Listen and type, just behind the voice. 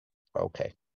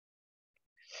Okay.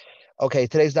 Okay,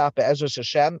 today's Daf Be'ezras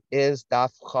Hashem is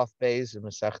Daf Chaf Beis in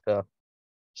Masechta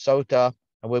Sotah,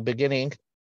 and we're beginning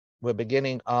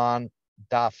on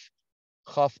Daf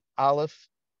Chaf Aleph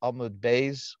Amud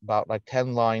Beis, about like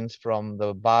 10 lines from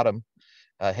the bottom.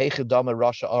 Heichadama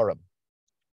Rasha Aram.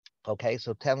 Okay,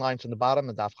 so 10 lines from the bottom,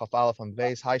 and Daf Chaf Aleph Amud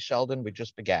Beis. Hi, Sheldon. We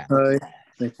just began. Hi,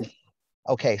 thank you.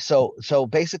 Okay, so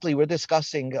basically we're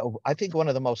discussing, I think, one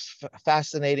of the most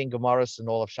fascinating Gemaras in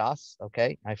all of Shas.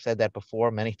 Okay, I've said that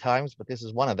before many times, but this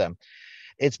is one of them.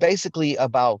 It's basically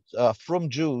about from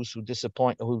Jews who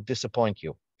disappoint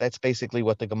you. That's basically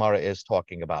what the Gemara is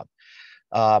talking about,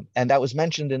 and that was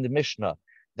mentioned in the Mishnah.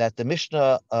 That the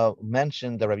Mishnah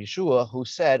mentioned the Rabbi Yeshua, who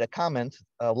said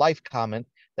a life comment,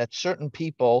 that certain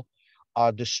people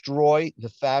erode the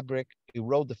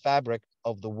fabric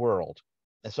of the world.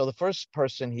 And so the first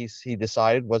person he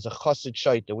decided was a chassid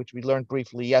shaita, which we learned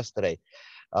briefly yesterday.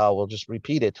 We'll just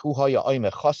repeat it. Hu haya oime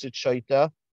chassid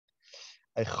shaita.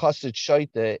 A chassid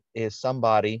shaita is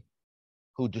somebody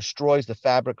who destroys the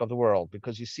fabric of the world.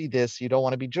 Because you see this, you don't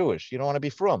want to be Jewish. You don't want to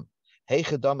be from. Hey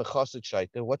chadam chassid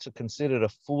shaita. What's considered a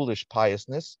foolish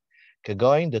piousness?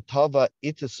 Kagoin the tava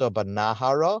itisa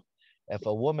banahara. If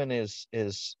a woman is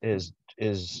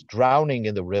drowning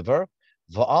in the river.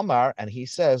 Va'amar, and he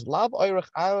says, "Lav oirach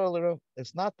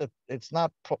it's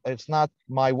not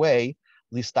my way,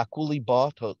 listakuli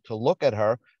ba, to look at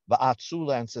her,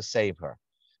 va'atzula, and to save her."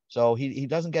 So he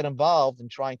doesn't get involved in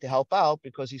trying to help out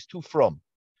because he's too from.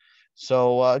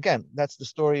 So again, that's the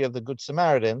story of the Good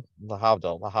Samaritan,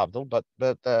 lahavdil. But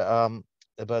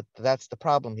that's the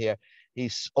problem here.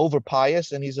 He's over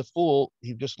pious and he's a fool.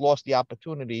 He just lost the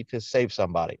opportunity to save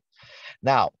somebody.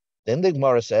 Now, then the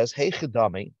Gemara says, "Hey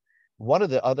chidami." One of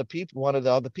the other people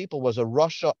was a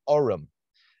Rasha Aram.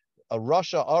 A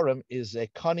Rasha Aram is a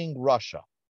cunning Rasha.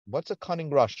 What's a cunning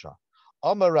Rasha?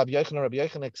 Amar Rabbi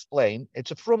Yochanan explained,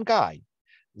 it's a from guy.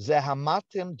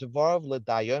 Zehamatim dvarv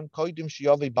ledayon koidim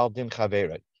shiyovi baldin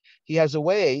chaveret. He has a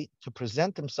way to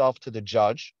present himself to the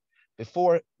judge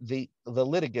before the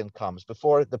litigant comes,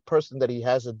 before the person that he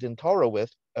has a din Torah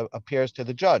with appears to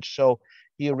the judge. So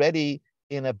he already,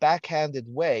 in a backhanded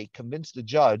way, convinced the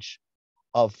judge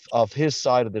of his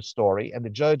side of the story, and the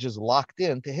judge is locked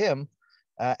in to him,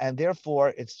 and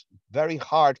therefore it's very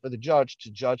hard for the judge to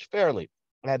judge fairly.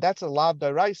 And that's a lav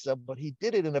d'oraisa, but he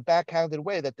did it in a backhanded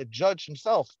way that the judge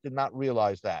himself did not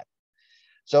realize that.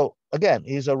 So again,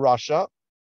 he's a Rasha,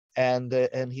 and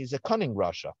he's a cunning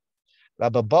Rasha.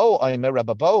 Rabbi Bo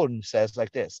says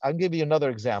like this. I'll give you another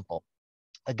example.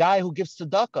 A guy who gives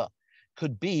tzedakah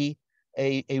could be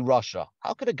a Rasha.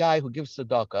 How could a guy who gives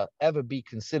tzedakah ever be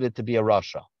considered to be a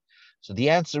Rasha? So the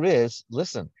answer is,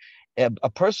 listen, a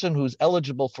person who's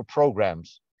eligible for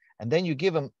programs, and then you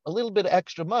give him a little bit of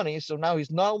extra money, so now he's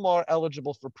no more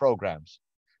eligible for programs.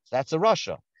 So that's a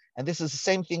Rasha. And this is the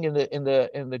same thing in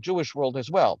the Jewish world as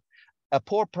well. A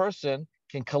poor person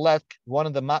can collect one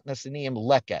of the matnas iniyim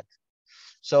leket.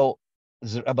 So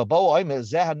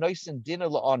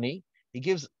he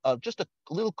gives just a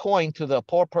little coin to the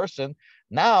poor person.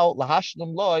 Now,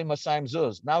 lahashlim loy masayim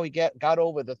zuz. Now he got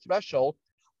over the threshold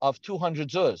of 200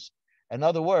 zuz. In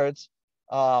other words,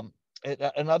 the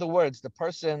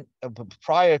person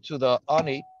prior to the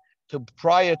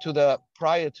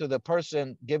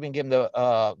person giving him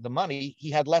the money, he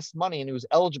had less money and he was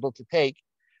eligible to take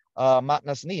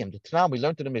matnas niyim. Now we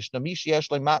learned in the Mishnah,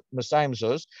 masayim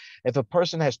zuz. If a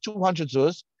person has 200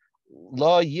 zuz,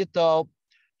 lo yital.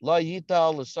 A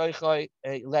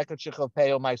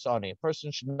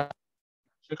person should not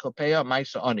pay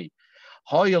maisa.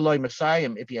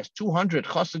 If he has 200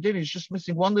 chasadin, he's just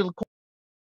missing one little coin.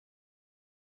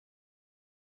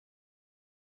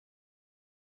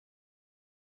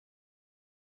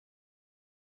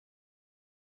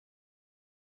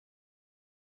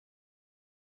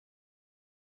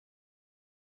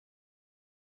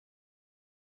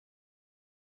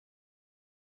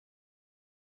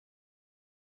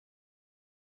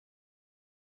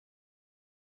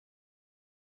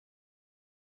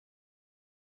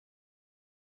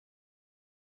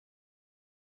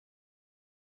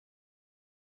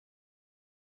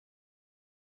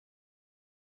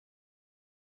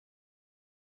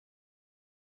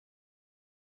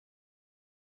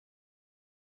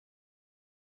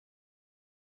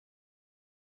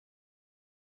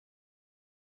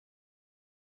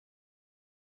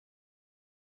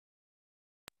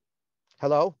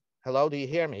 Hello? Hello, do you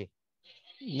hear me?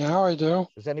 Now I do.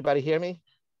 Does anybody hear me?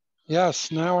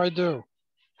 Yes, now I do.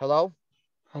 Hello?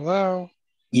 Hello?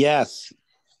 Yes.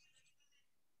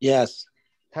 Yes.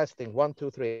 Testing, 1, 2,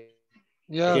 3.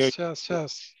 Yes.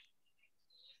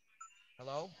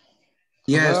 Hello?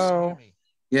 Yes. Can you hear Hello. me?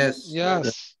 Yes.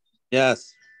 Yes.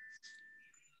 Yes.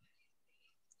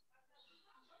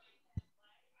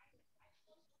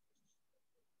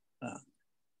 Uh,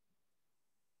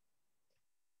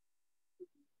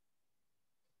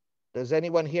 Does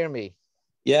anyone hear me?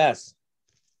 yes.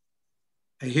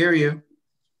 I hear you.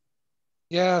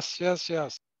 Yes. Yes.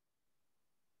 Yes.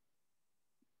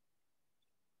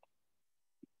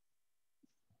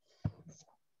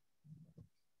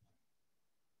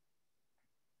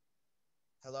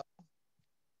 Hello?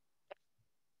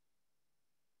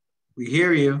 We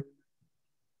hear you.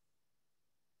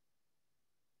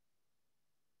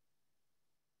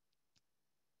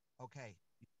 Okay.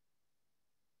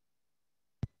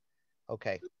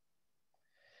 Okay.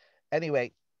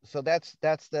 Anyway, so that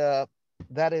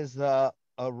is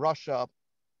Russia,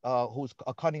 who's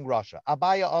a cunning Russia.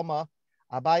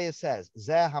 Abaya says,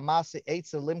 Zeh Hamasi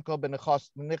Eitzel Limko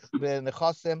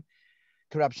B'Nechosim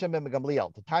Kerab Shimon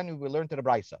Gamliel. The time we learned to the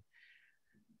Brisa.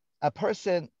 A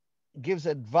person gives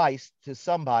advice to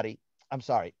somebody. I'm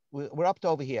sorry, we're up to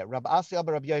over here. Rabbi Asi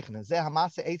Abba Rabbi Yochanan. Zeh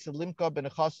Hamasi Eitzel Limko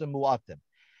B'Nechosim Muatim.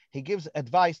 He gives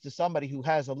advice to somebody who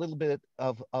has a little bit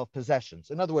of possessions.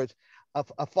 In other words,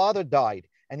 a father died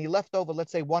and he left over,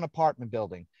 let's say, one apartment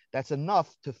building. That's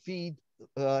enough to feed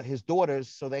his daughters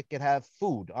so they can have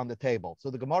food on the table. So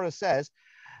the Gemara says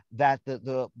that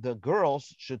the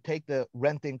girls should take the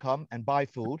rent income and buy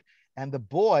food, and the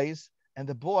boys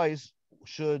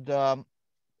should go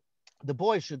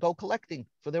collecting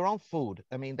for their own food.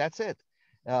 I mean, that's it.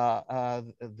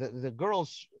 The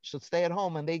girls should stay at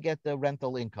home and they get the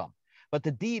rental income. But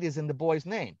the deed is in the boy's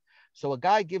name. So a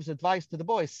guy gives advice to the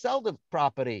boys: sell the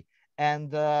property,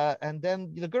 and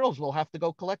then the girls will have to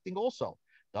go collecting also.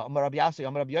 If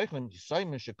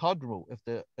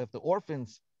the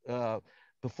orphans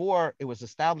before it was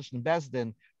established in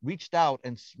Besdin reached out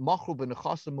and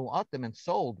and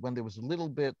sold when there was a little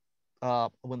bit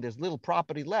when there's little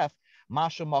property left,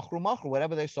 masha machru machru,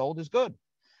 whatever they sold is good.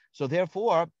 So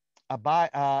therefore, he's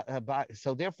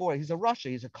a Russia.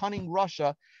 He's a cunning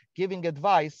Russia, giving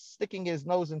advice, sticking his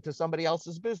nose into somebody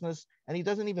else's business, and he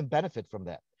doesn't even benefit from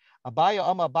that.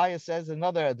 Abaya says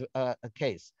another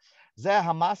case.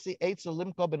 Someone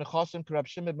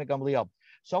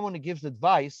who gives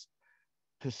advice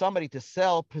to somebody to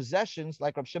sell possessions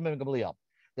like Rab Shimon ben Gamliel.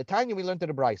 The Tanya we learned to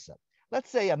the Brisa. Let's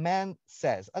say a man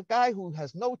says, a guy who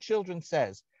has no children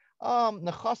says, I'm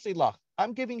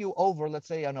giving you over, let's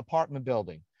say, an apartment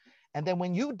building. And then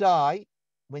when you die,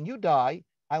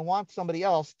 I want somebody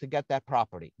else to get that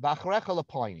property.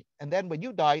 And then when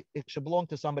you die, it should belong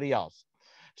to somebody else.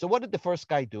 So what did the first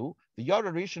guy do? The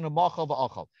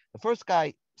first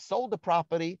guy sold the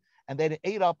property and then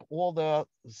ate up all the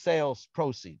sales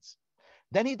proceeds.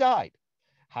 Then he died.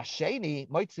 Hasheni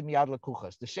moitzi miyad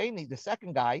lekuchas. The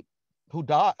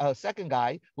second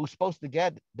guy who's supposed to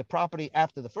get the property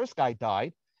after the first guy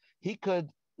died, he could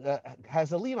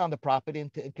has a lien on the property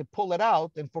and could pull it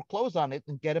out and foreclose on it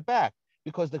and get it back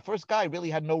because the first guy really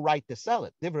had no right to sell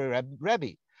it.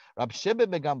 Rebbe. Rab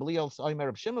Shimon ben Gamliel,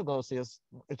 Rab Shimon says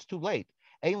it's too late.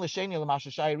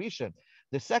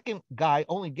 The second guy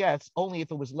only gets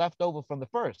if it was left over from the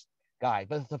first guy.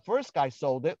 But if the first guy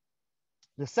sold it,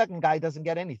 the second guy doesn't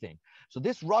get anything. So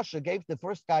this Russia gave the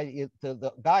first guy, to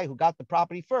the guy who got the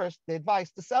property first, the advice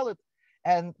to sell it,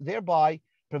 and thereby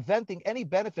preventing any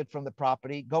benefit from the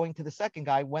property going to the second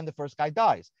guy when the first guy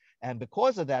dies. And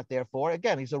because of that, therefore,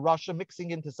 again, he's a Russia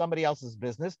mixing into somebody else's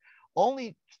business,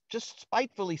 only just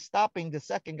spitefully stopping the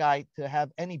second guy to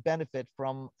have any benefit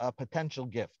from a potential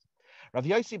gift. Rav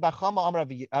Yossi Bachama Rav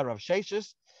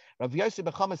Sheshes. Rav Yossi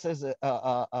Bechama says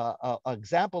an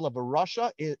example of a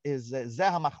Russia is Zeh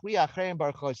Machriya Acherim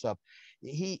Bar Chosav.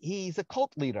 He's a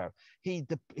cult leader. He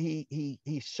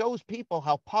shows people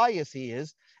how pious he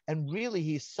is, and really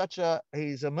he's a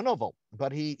manovel.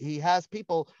 But he has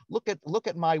people look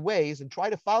at my ways and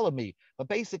try to follow me. But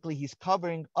basically, he's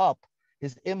covering up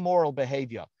his immoral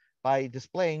behavior by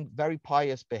displaying very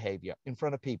pious behavior in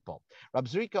front of people. Rab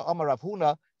Zrika Amar Rav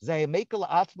Huna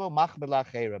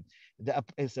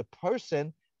is a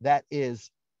person that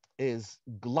is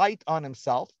light on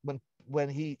himself when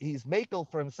he's makel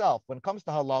for himself. When it comes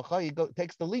to halacha, he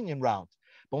takes the lenient route.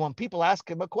 But when people ask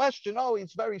him a question,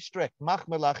 he's very strict.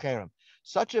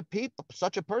 Such a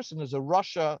person is a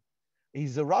Russia.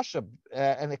 He's a Russia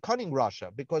and a cunning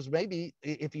Russia, because maybe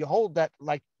if you hold that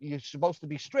like you're supposed to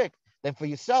be strict, then for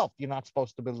yourself you're not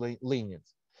supposed to be lenient.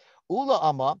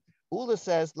 Ula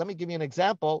says, let me give you an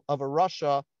example of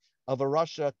a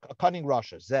cunning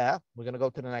Russia. Zeh, we're going to go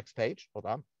to the next page. Hold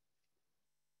on.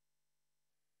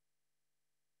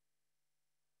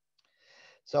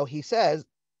 So he says,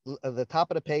 the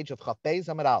top of the page of Chafez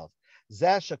Amid Aleph.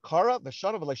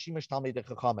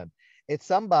 It's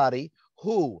somebody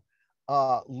who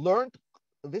learned.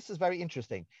 This is very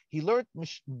interesting. He learned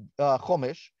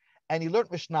Chumash and he learned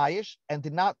Mishnayos and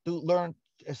did not learn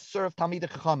serve Talmidei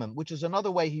Chachamim, which is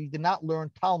another way he did not learn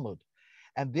Talmud.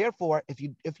 And therefore, if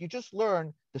you just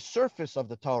learn the surface of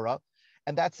the Torah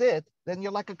and that's it, then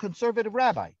you're like a conservative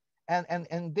rabbi,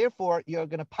 and therefore you're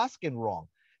going to paskin wrong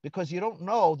because you don't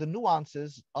know the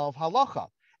nuances of halacha.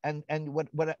 And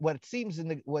what it seems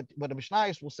in what the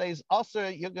Mishnayos will say is aser.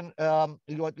 You're going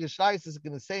what Mishnayos is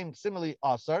going to say similarly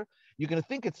aser. You're going to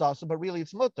think it's aser, but really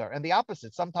it's mutter. And the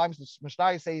opposite. Sometimes the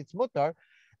Mishnayos say it's mutter,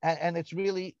 and it's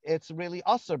really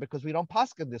aser because we don't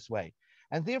paskin this way.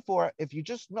 And therefore, if you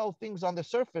just know things on the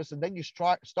surface and then you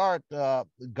start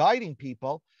guiding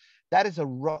people, that is a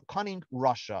cunning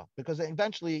rasha, because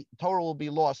eventually Torah will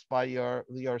be lost by your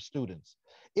students.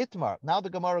 Itmar. Now the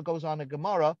Gemara goes on a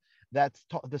Gemara that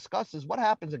discusses what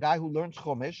happens a guy who learns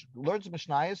Chumash, learns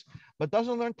Mishnayos, but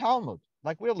doesn't learn Talmud,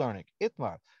 like we're learning.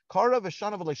 Itmar. Kara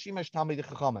v'shanav l'shimesh Talmidei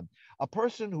Chachamim. A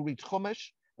person who reads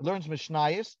Chumash, learns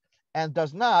Mishnayos, and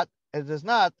does not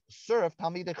serve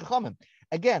Talmidei Chachamim.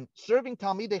 Again, serving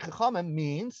Talmidei Chachamim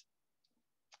means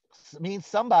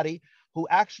somebody who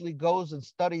actually goes and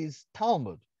studies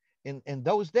Talmud. In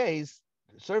those days,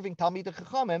 serving Talmidei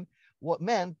Chachamim, what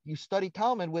meant you study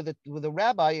Talmud with a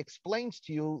rabbi explains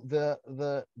to you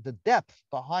the depth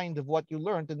behind of what you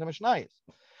learned in the Mishnayos.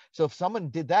 So if someone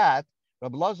did that,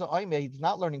 Rabbi Lazar Oime, he's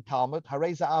not learning Talmud,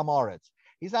 Hareza Amaretz.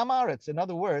 He's Amaretz. In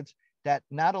other words, that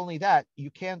not only that, you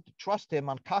can't trust him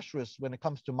on kashrus when it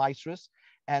comes to maisrus,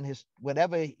 and his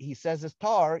whatever he says is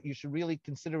tar, you should really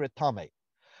consider it tameh.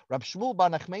 Rab Shmuel Bar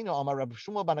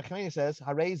Nachmeni says,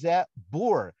 Harezeh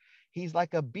Bur. He's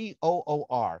like a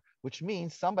BOOR, which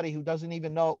means somebody who doesn't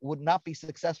even know, would not be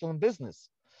successful in business.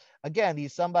 Again,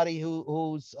 he's somebody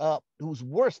who's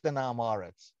worse than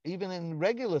Amaretz. Even in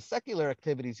regular secular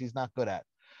activities, he's not good at.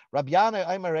 Rabbi Yana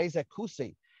Aimer Ezek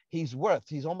Kusi. He's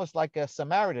almost like a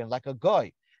Samaritan, like a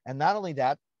goy. And not only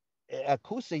that, a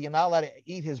kusi, you're not allowed to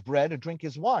eat his bread or drink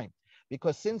his wine,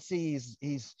 because since he's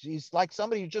like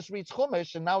somebody who just reads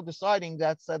Chumash and now deciding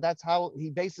that's how he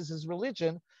bases his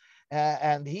religion,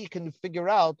 and he can figure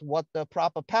out what the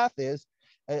proper path is.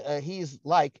 He's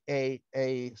like an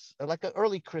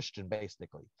early Christian,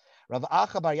 basically. Rav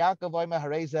Acha Bar Yaakov Omer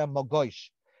Harezeh Mogosh.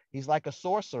 He's like a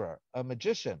sorcerer, a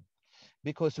magician,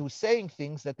 because who's saying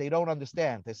things that they don't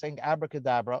understand. They're saying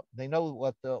abracadabra. They know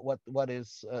what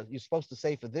is you're supposed to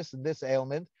say for this and this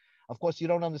ailment. Of course, you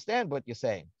don't understand what you're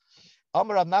saying. I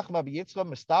like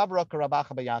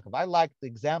the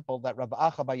example that Rabbi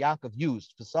Acha Bar Yaakov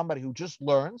used for somebody who just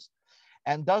learns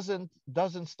and doesn't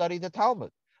study the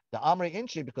Talmud. The Amri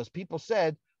Inchi, because people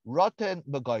said Roten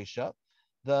Megoisha,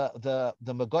 the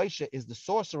Megoisha is the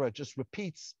sorcerer, just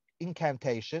repeats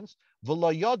incantations.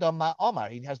 V'lo yoda ma omar.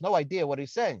 He has no idea what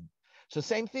he's saying. So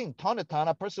same thing. Tonatan,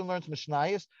 a person learns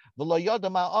Mishnayos, v'lo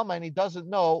yoda ma omar, and he doesn't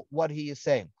know what he is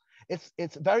saying.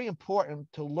 It's very important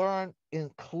to learn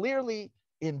clearly,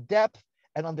 in depth,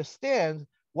 and understand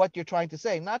what you're trying to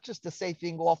say, not just to say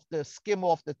things skim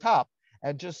off the top,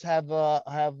 and just have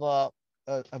a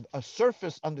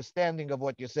surface understanding of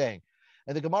what you're saying.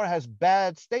 And the Gemara has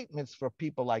bad statements for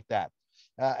people like that.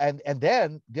 And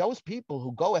then those people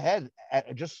who go ahead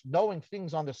and just knowing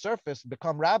things on the surface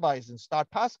become rabbis and start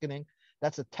paskening,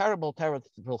 that's a terrible,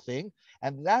 terrible thing.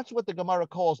 And that's what the Gemara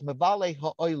calls mevale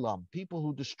ha'olam, people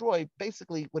who destroy.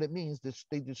 Basically what it means is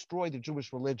they destroy the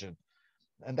Jewish religion.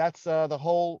 And that's the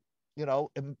whole,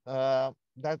 that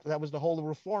was the whole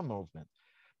reform movement.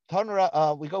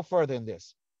 Tanura, we go further in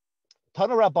this.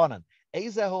 Tanura Banan,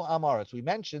 Ezehu Amaretz. We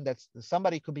mentioned that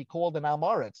somebody could be called an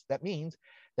Amaretz. That means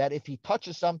that if he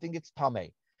touches something, it's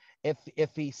tameh.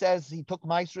 If he says he took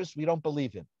maisrus, we don't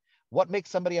believe him. What makes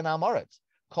somebody an Amaretz?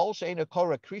 Kol she'ena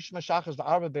korah krishma shachas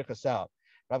v'arba birchasal.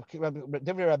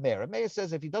 Rameir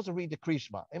says if he doesn't read the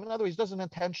krishma, in other words, he doesn't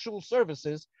attend shul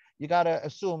services, you got to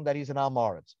assume that he's an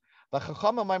Amaretz. But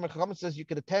Chacham says you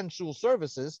could attend shul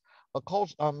services, but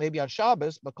maybe on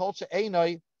Shabbos, but kol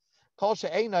she'enai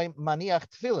maniach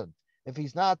tefillin. If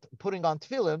he's not putting on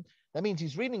tefillin, that means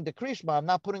he's reading the krishma. I'm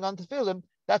not putting on tefillin.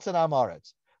 That's an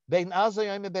Amaretz. Ben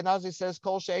Azai says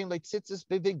kol she'ein like tzitzis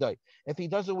bivigdoi. If he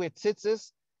doesn't wear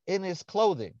tzitzis in his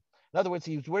clothing, in other words,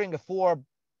 he's wearing a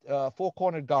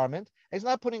four-cornered garment, and he's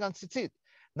not putting on tzitzit.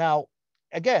 Now,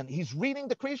 again, he's reading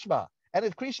the krishma, and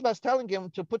the krishma is telling him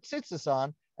to put tzitzis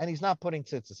on, and he's not putting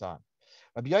tzitzis on.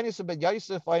 Rabbi Yosef ben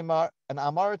Yosef Oimar, an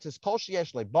Amaretz is kol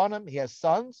sheyesh lebanim. He has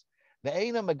sons.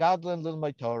 Ve'ena megadlin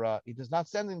lilmei Torah. He does not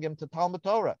sending him to Talmud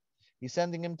Torah. He's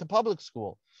sending him to public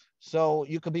school. So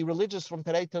you could be religious from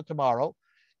today till tomorrow,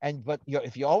 but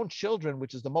if your own children,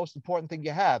 which is the most important thing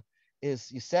you have,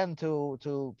 is you send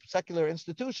to secular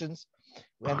institutions,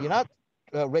 and you're not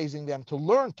raising them to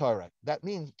learn Torah. That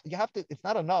means you have to. It's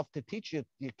not enough to teach your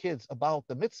kids about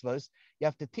the mitzvahs. You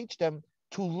have to teach them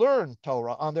to learn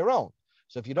Torah on their own.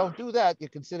 So if you don't do that, you're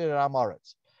considered an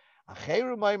Amoritz.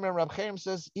 Rab Chaim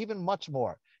says even much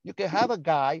more. You can have a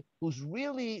guy he's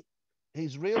really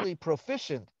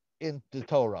proficient in the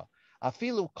Torah.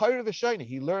 Afilu kair v'shayne,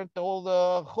 he learned all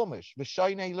the Chumash.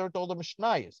 V'shayne, he learned all the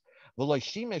Mishnayos. V'lo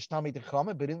shimesh tamid chacham,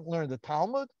 but didn't learn the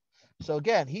Talmud. So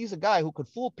again, he's a guy who could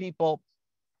fool people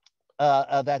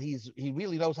that he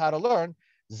really knows how to learn.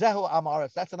 Zehu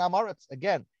Amaretz, that's an Amaretz.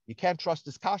 Again, you can't trust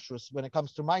his kashrus when it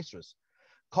comes to Maisrus.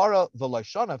 Kara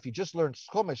v'loishana, if he just learned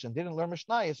Chumash and didn't learn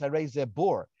Mishnayos, I raise a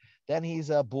bor. Then he's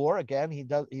a bor again.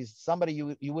 He's somebody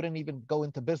you wouldn't even go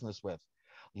into business with.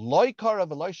 Loy kara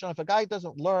v'loishana, if a guy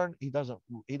doesn't learn, he doesn't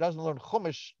learn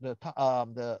Chumash,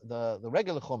 the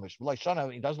regular Chumash.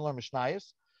 V'loishana, he doesn't learn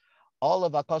Mishnayos. All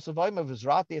of Akosavayim of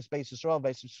Izrati, is Beis Yisrael,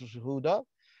 Beis Yehuda,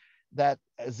 that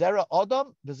Zera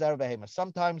Adam, the Zera Behema.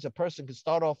 Sometimes a person can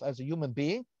start off as a human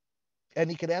being and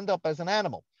he can end up as an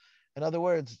animal. In other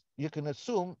words, you can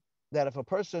assume that if a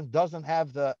person doesn't have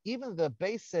even the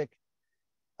basic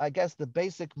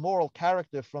moral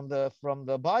character from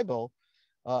the Bible,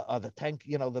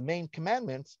 the main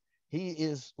commandments, he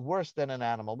is worse than an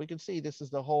animal. We can see this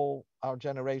is our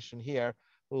generation here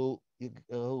who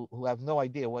have no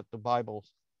idea what the Bible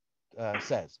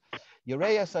says.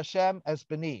 Yireas Hashem es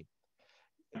beni,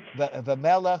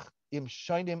 v'melech im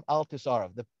shonim al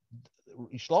tisarav.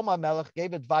 Shlomo Melech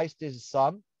gave advice to his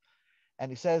son,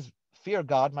 and he says, "Fear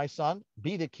God, my son,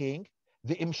 be the king.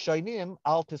 The im shonim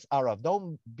al tisarav.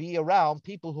 Don't be around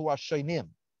people who are shonim."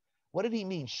 What did he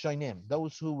mean, shonim?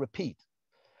 Those who repeat.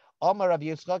 Amar Rav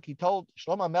Yitzchak,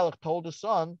 Shlomo Melech told his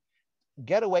son,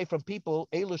 get away from people,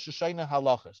 elu sheshayna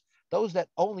halachas. Those that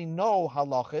only know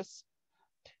halachas.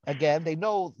 Again, they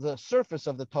know the surface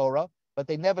of the Torah, but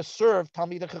they never serve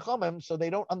Talmidei Chachamim, so they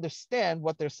don't understand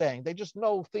what they're saying. They just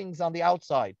know things on the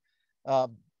outside. So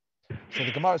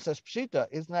the Gemara says, Pshita,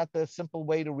 isn't that the simple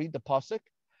way to read the pasuk?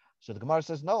 So the Gemara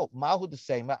says, no. Mahu the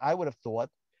same. I would have thought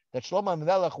that Shlomo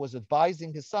Melech was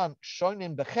advising his son,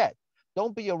 Shonim Bechet.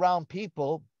 Don't be around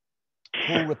people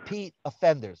who repeat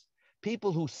offenders,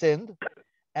 people who sinned,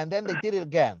 and then they did it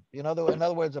again. In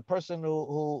other words, a person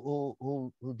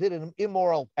who did an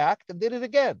immoral act and did it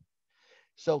again.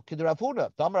 So Rav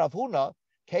Huna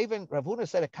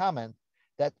said a comment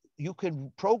that you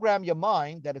can program your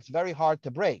mind that it's very hard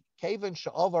to break. Kaven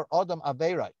she'over adam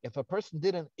aveira. If a person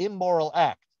did an immoral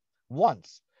act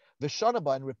once,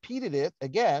 v'shanaba, and repeated it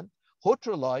again,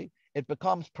 hutralai, it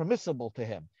becomes permissible to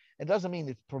him. It doesn't mean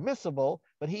it's permissible,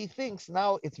 but he thinks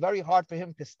now it's very hard for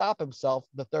him to stop himself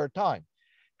the third time.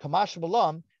 Kamash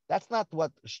Balam, that's not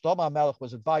what Shlomo Melech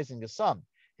was advising his son.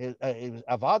 His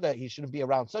Avada, he shouldn't be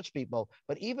around such people.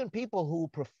 But even people who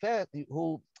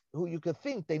you could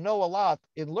think they know a lot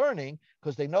in learning,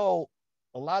 because they know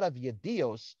a lot of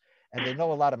Yedios, and they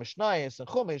know a lot of Mishnayos and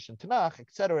Chumash and Tanakh,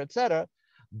 etc.,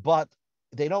 but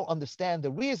they don't understand the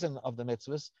reason of the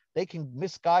mitzvahs, they can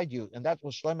misguide you. And that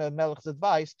was Shlomo Melech's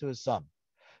advice to his son.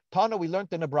 Tana, we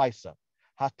learned in a Brisa.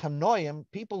 Hatanoim,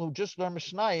 people who just learn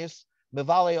Mishnayos,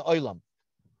 Mevale Olam,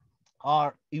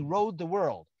 are erode the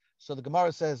world. So the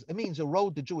Gemara says it means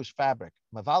erode the Jewish fabric.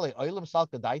 Mevale Olam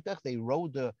Salka Daitach, they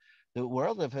erode the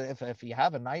world. If you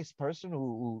have a nice person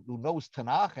who knows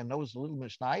Tanakh and knows a little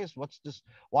Mishnayos,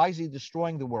 why is he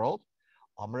destroying the world?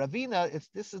 Ravina,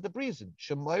 this is the reason.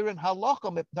 Shemoirin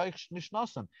halacha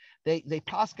nishnasam. They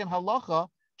paskin halacha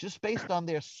just based on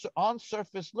their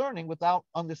on-surface learning without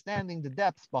understanding the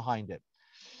depths behind it.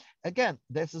 Again,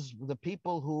 this is the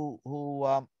people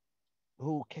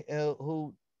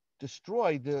who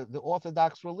destroyed the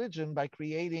Orthodox religion by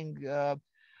creating. They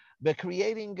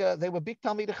were big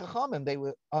Talmidei Chachamim. They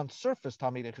were on surface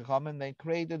Talmidei Chachamim. They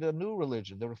created a new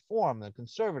religion, the Reform, the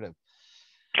Conservative.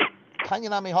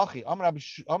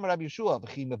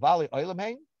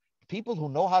 People who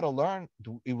know how to learn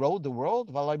to erode the world,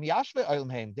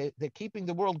 they're keeping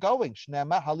the world going.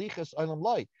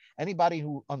 Anybody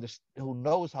who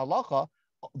knows halacha,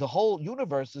 the whole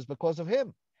universe is because of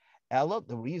him. Ella,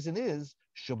 the reason is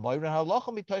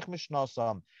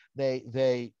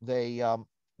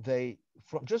they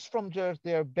from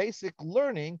their basic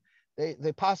learning,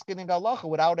 they paskin halacha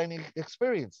without any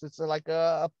experience. It's like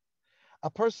a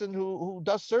person who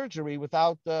does surgery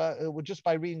without just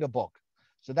by reading a book.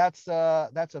 So that's a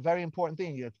very important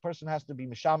thing. The person has to be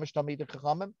mishamish Talmidei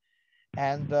Chachamim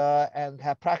and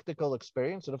have practical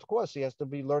experience, and of course he has to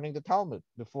be learning the Talmud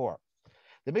before.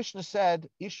 The Mishnah said,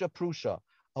 Isha Prusha,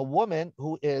 a woman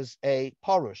who is a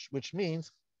parush, which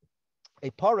means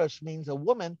a parush means a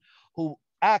woman who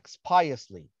acts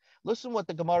piously. Listen what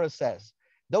the Gemara says.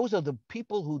 Those are the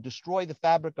people who destroy the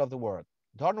fabric of the world.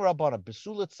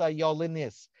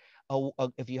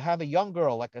 If you have a young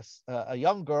girl, like a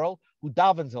young girl who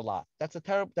davens a lot,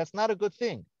 that's not a good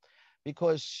thing,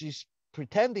 because she's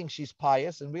pretending she's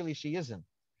pious and really she isn't.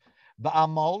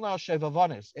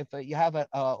 If you have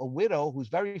a widow who's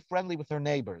very friendly with her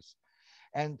neighbors,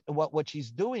 and what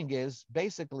she's doing is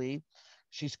basically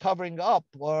she's covering up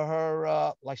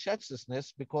her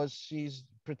licentiousness, because she's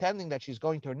pretending that she's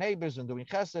going to her neighbors and doing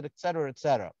chesed, etc.,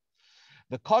 etc.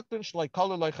 The katan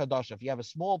shloikala loichadash. If you have a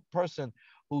small person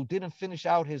who didn't finish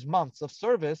out his months of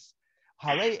service,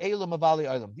 harei elam avali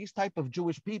olam. These type of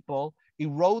Jewish people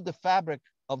erode the fabric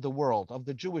of the world, of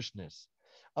the Jewishness,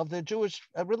 of the Jewish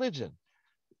religion.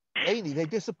 Aini, they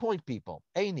disappoint people.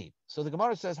 Aini. So the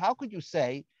Gemara says, how could you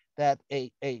say that a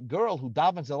girl who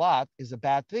davens a lot is a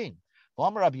bad thing?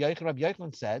 Rabbi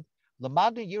Yochanan said,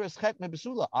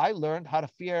 I learned how to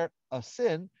fear a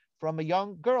sin from a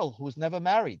young girl who was never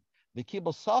married. And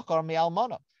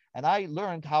I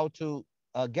learned how to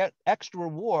get extra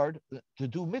reward to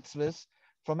do mitzvahs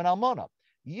from an almana.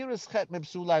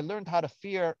 I learned how to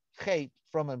fear chet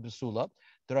from a besula.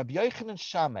 The Rabbi Yochanan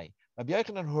Shamei. Rabbi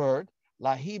Yochanan heard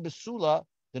lahi besula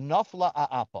the nafla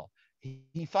a'apa.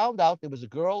 He found out there was a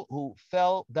girl who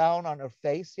fell down on her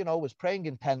face, was praying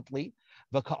intently.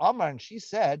 And she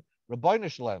said,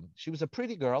 Rabbeinu Shalom, she was a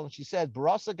pretty girl, and she said,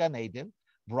 Barasa Gan Eden,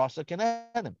 Barasa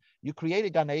Gehenim. You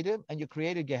created Gan Eden and you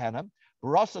created Gehenim,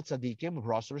 Barasa Tzadikim,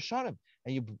 Barasa Rishonim.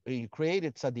 And you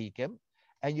created Tzadikim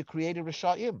and you created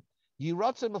Rishaim.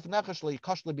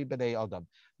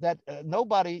 That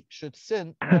nobody should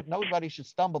sin, nobody should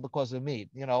stumble because of me,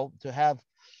 to have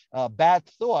bad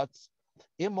thoughts,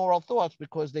 immoral thoughts,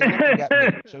 because they're looking at me.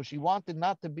 So she wanted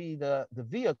not to be the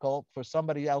vehicle for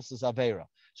somebody else's avera.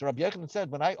 So Rabbi Yochanan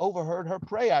said, when I overheard her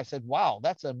pray, I said, wow,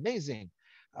 that's amazing.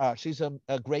 She's a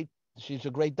great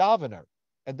davener.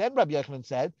 And then Rabbi Yochanan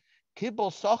said,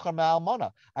 Kibul socher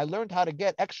ma'almona. I learned how to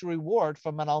get extra reward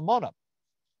from an almona.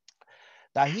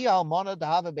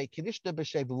 Listen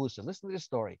to this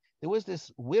story. There was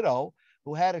this widow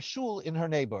who had a shul in her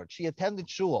neighborhood. She attended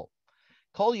shul.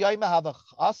 She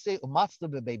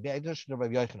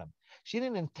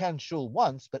didn't attend shul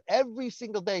once, but every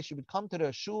single day she would come to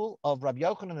the shul of Rabbi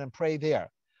Yochanan and pray there.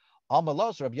 Rabbi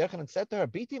Yochanan said to her,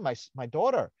 Biti, my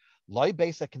daughter, isn't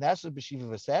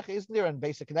there in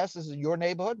Beis Knesset in your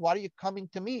neighborhood? Why are you coming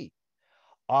to me?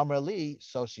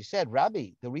 So she said, Rabbi,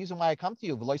 the reason why I come to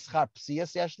you,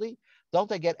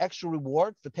 don't I get extra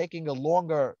reward for taking a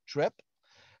longer trip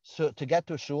to get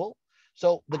to shul?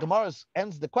 So the Gemara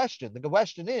ends the question. The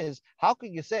question is, how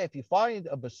can you say if you find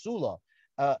a basula,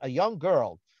 a young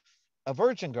girl, a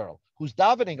virgin girl who's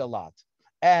davening a lot,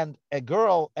 and a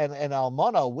girl and an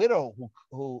almana, a widow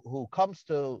who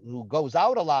goes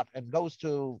out a lot and goes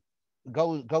on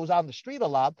the street a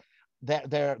lot,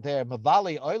 they're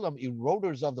mavali olam,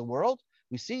 eroders of the world.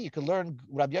 We see you can learn,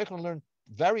 Rabbi Yochanan learned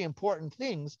very important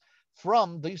things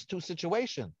from these two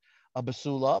situations. A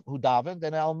basula who davened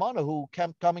and an almana who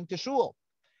kept coming to shul.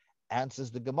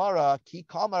 Answers the Gemara, ki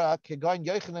kamara kegon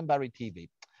Yochanan baritivi.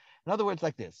 In other words,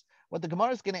 like this. What the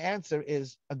Gemara is going to answer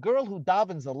is a girl who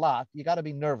davens a lot, you got to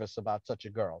be nervous about such a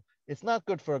girl. It's not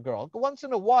good for a girl. Once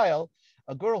in a while,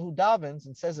 a girl who davens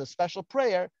and says a special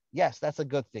prayer, yes, that's a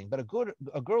good thing. But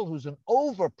a girl who's an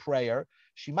over prayer,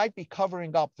 she might be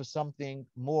covering up for something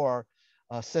more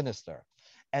sinister.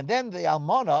 And then the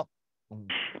almana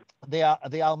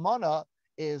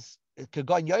is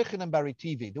Kagon Yochanan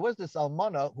baritivi. There was this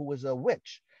almana who was a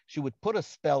witch. She would put a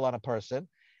spell on a person,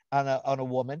 on a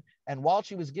woman, and while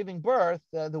she was giving birth,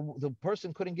 the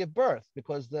person couldn't give birth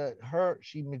because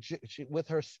she with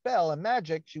her spell and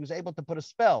magic, she was able to put a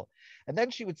spell. And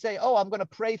then she would say, "Oh, I'm going to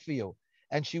pray for you,"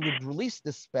 and she would release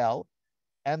the spell,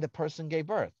 and the person gave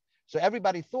birth. So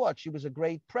everybody thought she was a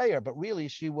great prayer, but really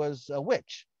she was a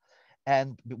witch.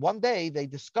 And one day they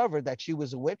discovered that she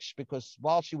was a witch because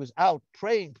while she was out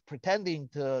praying, pretending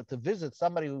to visit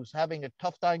somebody who's having a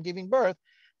tough time giving birth,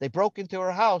 they broke into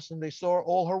her house and they saw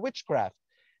all her witchcraft.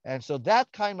 And so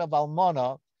that kind of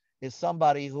almana is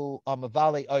somebody who are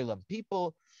mavale olam.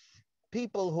 People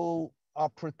who are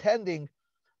pretending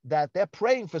that they're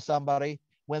praying for somebody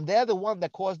when they're the one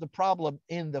that caused the problem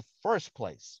in the first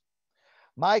place.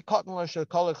 What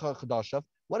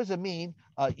does it mean?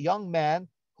 A young man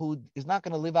who is not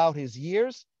going to live out his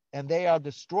years, and they are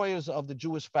destroyers of the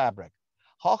Jewish fabric.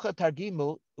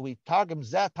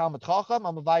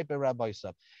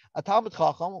 a Talmud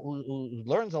Chacham who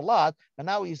learns a lot, and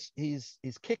now he's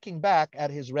kicking back at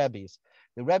his rebbes.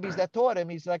 The rebbes that taught him,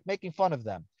 he's like making fun of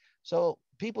them. So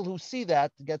people who see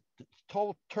that get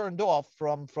turned off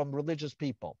from religious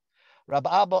people. Rabbi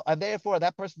Abba, and therefore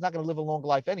that person's not going to live a long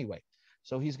life anyway.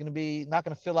 So he's going to be not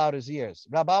going to fill out his years.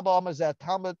 Rabbi Abba Amazat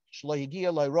Talmud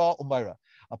Shloigia Loira Umayra,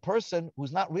 a person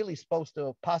who's not really supposed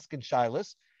to paskin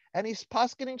shilas, and he's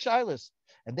paskening shilas,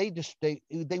 and they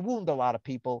wound a lot of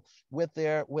people with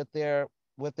their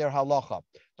halacha.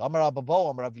 Amar Ababo,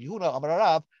 Amar Yehuna, Amar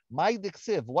Rav, my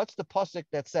diksiv. What's the pasuk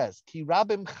that says ki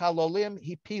rabim chalolim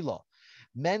hipila?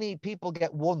 Many people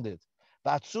get wounded.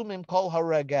 Vatsumim kol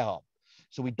haregel.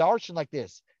 So we darshan like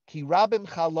this: ki rabim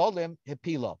chalolim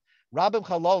hipila. Rabim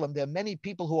chalolim. There are many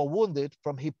people who are wounded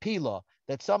from hipila.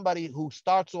 That's somebody who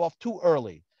starts off too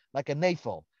early, like a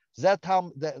nafel.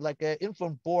 Like an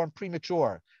infant born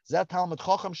premature. Zet Talmud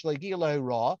Chacham Shlegi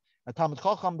Lahira, a Talmud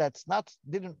Chacham that's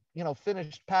didn't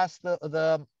finish past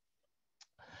the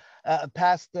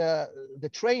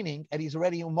training, and he's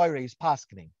already umayre, he's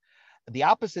paskening. The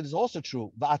opposite is also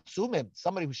true. Va'atzumim,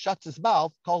 somebody who shuts his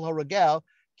mouth, kol haragel,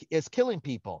 is killing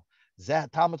people.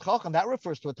 Zet Talmud Chacham, that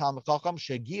refers to a Talmud Chacham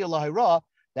Shegi Lahira,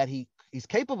 that he's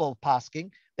capable of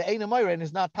pasking, the ein umayre, and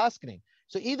is not paskening.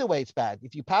 So either way, it's bad.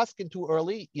 If you paskin too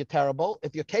early, you're terrible.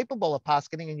 If you're capable of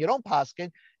paskening and you don't paskin,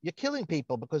 you're killing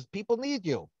people because people need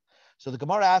you. So the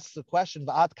Gemara asks the question,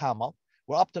 Va'at Kama,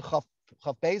 we're up to Chaf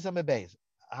Beis Beis.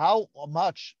 How old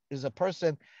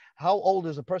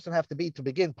does a person have to be to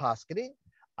begin paskening?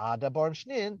 Ada Bar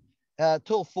Shnin,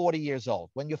 till 40 years old.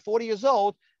 When you're 40 years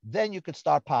old, then you could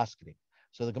start paskening.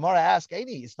 So the Gemara asks,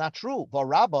 Eini, it's not true. But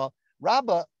Rabba,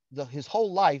 his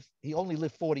whole life, he only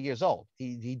lived 40 years old.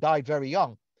 He died very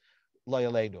young.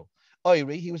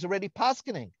 Oiri, he was already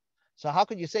paskening. So how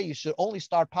can you say you should only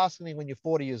start paskening when you're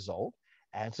 40 years old?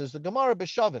 Answers the Gemara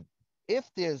B'Shavim. If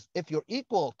you're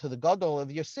equal to the gadol of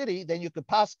your city, then you could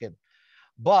paskin.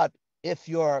 But if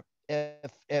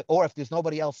there's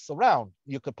nobody else around,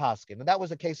 you could paskin. And that was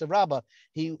the case of Rabbah.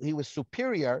 He was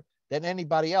superior than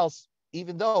anybody else,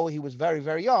 even though he was very,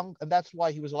 very young, and that's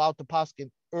why he was allowed to paskin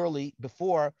early,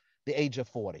 before the age of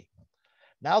 40.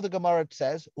 Now the Gemara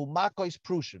says, Umakois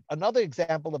Prushin, another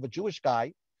example of a Jewish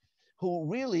guy who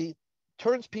really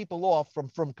turns people off from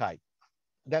frumkeit.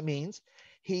 That means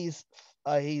he's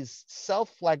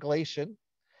self-flagellation.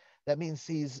 That means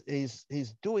he's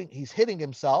hitting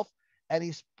himself, and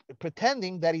he's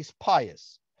pretending that he's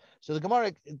pious. So the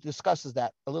Gemara discusses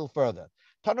that a little further.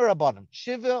 Taner Rabbanim,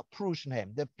 Shiva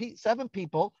Prushinhem, the 7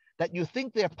 people that you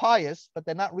think they're pious, but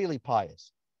they're not really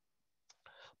pious.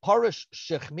 Parish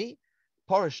Shechmi,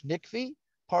 Parish Nikvi,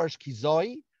 Parish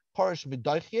Kizoi, Parish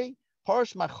Midochye,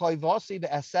 Parish Machoivasi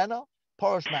Ve'asena,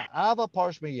 Parish Ma'ava,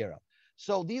 Parish Me'ira.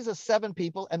 So these are 7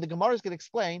 people, and the Gemara is going to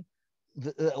explain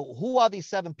who are these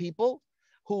 7 people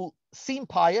who seem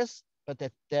pious, but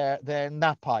that they're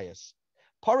not pious.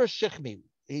 Parish Shechmi,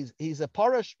 he's a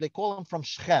Parish, they call him from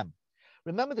Shechem.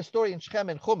 Remember the story in Shechem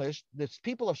and Chumash, the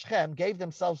people of Shechem gave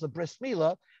themselves a bris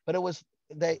milah, but it was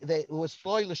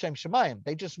Floy L'Shem Shemayim.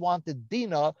 They just wanted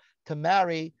Dinah to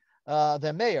marry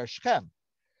their mayor, Shechem.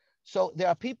 So there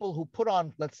are people who put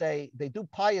on, let's say, they do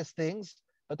pious things,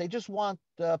 but they just want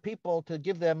people to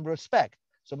give them respect.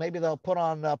 So maybe they'll put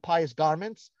on pious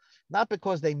garments, not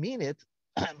because they mean it,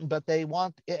 but they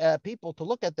want people to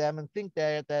look at them and think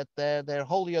that they're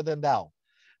holier than thou.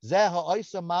 These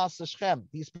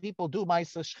people do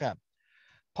Ma'aseh Shechem.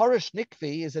 Parish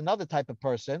Nikvi is another type of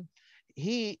person.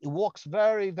 He walks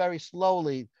very, very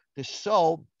slowly to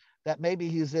show that maybe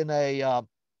he's in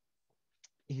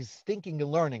he's thinking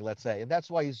and learning, let's say, and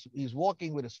that's why he's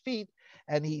walking with his feet,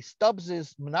 and he stubs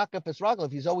his menakef his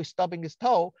raglav. He's always stubbing his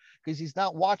toe because he's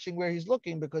not watching where he's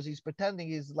looking, because he's pretending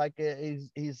he's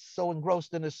so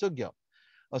engrossed in a sugya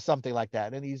or something like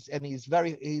that, and he's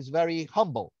very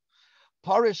humble.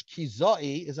 Parish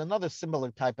Kizoi is another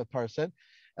similar type of person,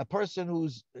 a person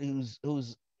who's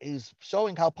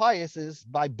showing how pious is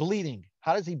by bleeding.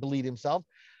 How does he bleed himself?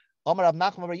 He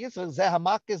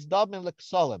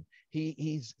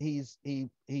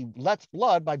lets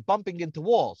blood by bumping into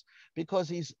walls, because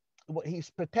he's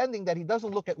pretending that he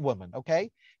doesn't look at women. Okay,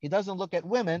 he doesn't look at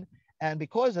women, and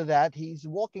because of that, he's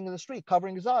walking in the street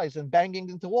covering his eyes and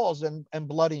banging into walls and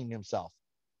bloodying himself.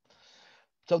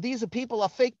 So these are people are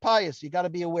fake pious. You got to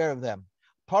be aware of them.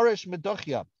 Parish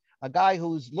Medochya, a guy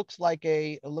who looks like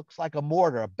a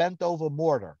mortar, a bent over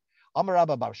mortar. Amar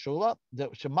Rabba Bar Shula, the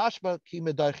Shemashba Ki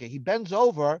Medochya. He bends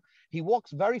over. He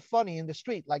walks very funny in the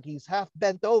street, like he's half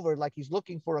bent over, like he's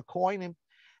looking for a coin,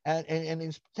 and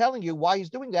he's telling you why he's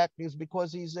doing that is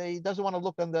because he doesn't want to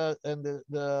look on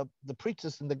the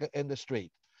preachers in the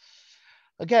street.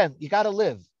 Again, you got to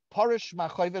live. Parish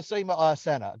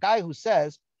a guy who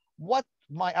says, "What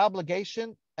my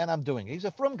obligation?" and I'm doing it. He's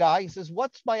a frum guy. He says,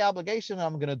 "What's my obligation?" and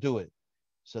I'm going to do it.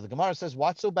 So the Gemara says,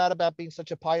 "What's so bad about being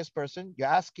such a pious person? You're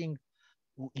asking,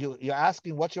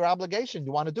 what's your obligation?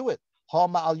 You want to do it.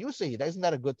 Isn't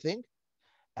that a good thing?"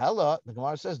 Ella, the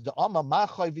Gemara says,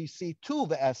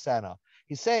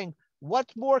 he's saying,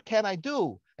 what more can I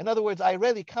do? In other words, I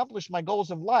already accomplished my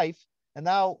goals of life, and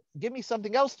now give me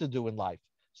something else to do in life.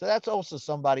 So that's also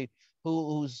somebody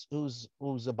who's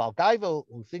a Balgaivo,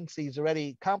 who thinks he's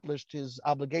already accomplished his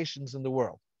obligations in the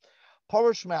world.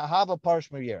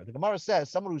 The Gemara says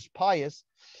someone who's pious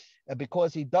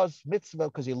because he does mitzvah,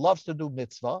 because he loves to do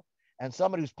mitzvah, and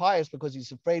somebody who's pious because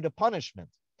he's afraid of punishment.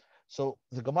 So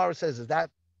the Gemara says, is that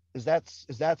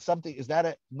something? Is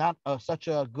that not such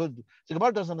a good? The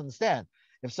Gemara doesn't understand.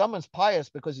 If someone's pious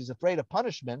because he's afraid of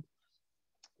punishment,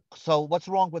 so what's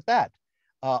wrong with that?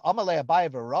 Don't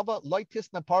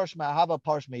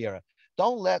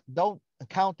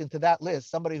count into that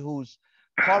list somebody who's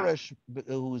parish,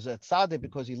 who's a tzaddik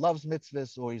because he loves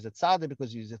mitzvahs, or he's a tzaddik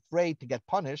because he's afraid to get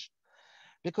punished.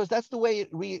 Because that's the way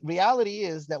reality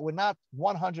is, that we're not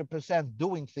 100%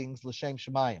 doing things l'shem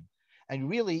shemayim. And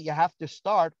really, you have to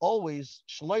start always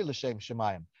shloi l'shem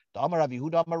shemayim. The Amar Rav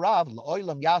Yehuda Amar Rav,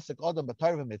 l'olam yasek odam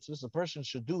b'Torah mitzvahs. A person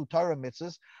should do Torah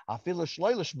mitzvahs afilu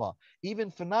shloi l'shma, even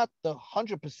for not the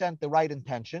 100% the right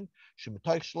intention.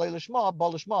 Shematoich shloi l'shma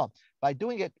b'ol l'shma. By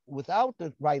doing it without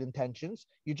the right intentions,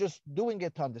 you're just doing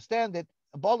it to understand it.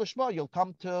 B'ol l'shma, you'll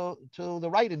come to the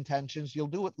right intentions. You'll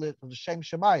do it l'shem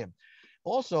shemayim.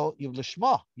 Also,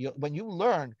 when you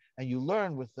learn, and you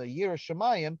learn with the year of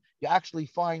Shemayim, you actually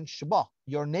find Shema,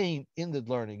 your name, in the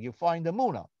learning. You find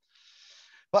Emunah.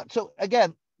 But so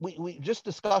again, we just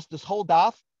discussed this whole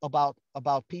daf about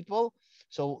people.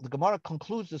 So the Gemara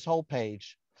concludes this whole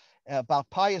page about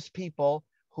pious people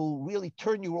who really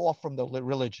turn you off from the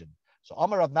religion. So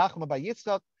Amar Rav Nachman bar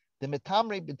Yitzchak, the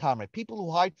metamre betamre, people who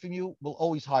hide from you will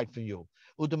always hide from you.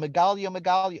 Uda megalia,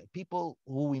 people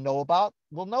who we know about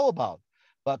will know about.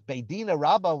 But Beidina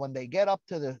Rabbah, when they get up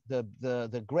to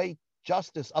the great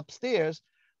justice upstairs,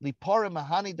 Lipora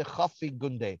Mahani de Chafi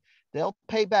Gunde, they'll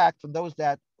pay back from those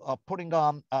that are putting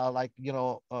on a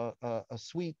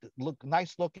sweet,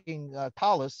 nice looking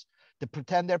talus to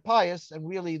pretend they're pious, and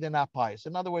really they're not pious.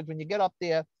 In other words, when you get up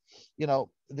there,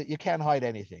 that you can't hide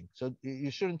anything. So you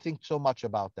shouldn't think so much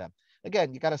about them.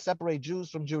 Again, you got to separate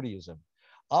Jews from Judaism.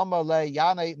 Amar le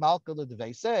Yanei Malka le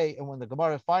say, and when the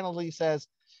Gemara finally says,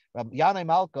 Yanei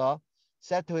Malka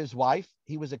said to his wife,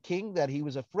 he was a king that he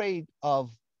was afraid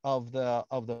of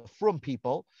the frum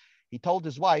people. He told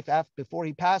his wife before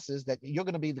he passes that you're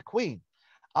going to be the queen.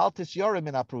 Altis yorim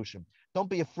in aprushim. Don't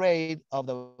be afraid of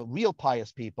the real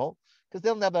pious people, because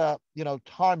they'll never,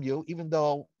 harm you, even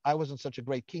though I wasn't such a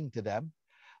great king to them.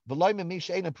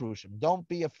 Don't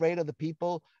be afraid of the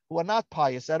people who are not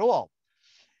pious at all.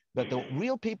 But the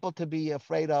real people to be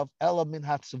afraid of, Ela min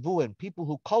hatzavuin, people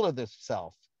who color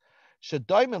themselves.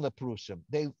 Shadoimin leprushim,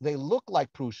 they look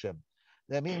like prushim.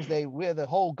 That means they wear the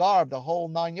whole garb, the whole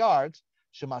 9 yards.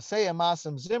 Shemaseya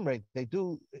masam Zimri, they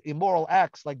do immoral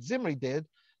acts like Zimri did,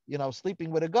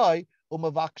 sleeping with a guy.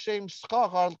 Umavakshem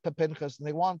schachar kapinchas, and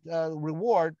they want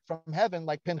reward from heaven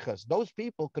like Pinchas. Those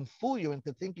people can fool you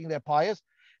into thinking they're pious,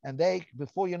 and they,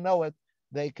 before you know it,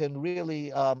 they can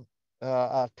really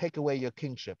take away your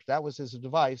kingship. That was his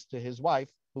advice to his wife,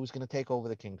 who was going to take over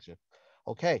the kingship.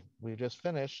 Okay, we just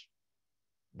finished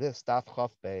this Daf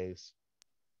Chof Beis.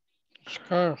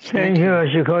 Thank you,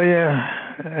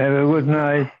 Ashikoya. Have a good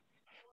night.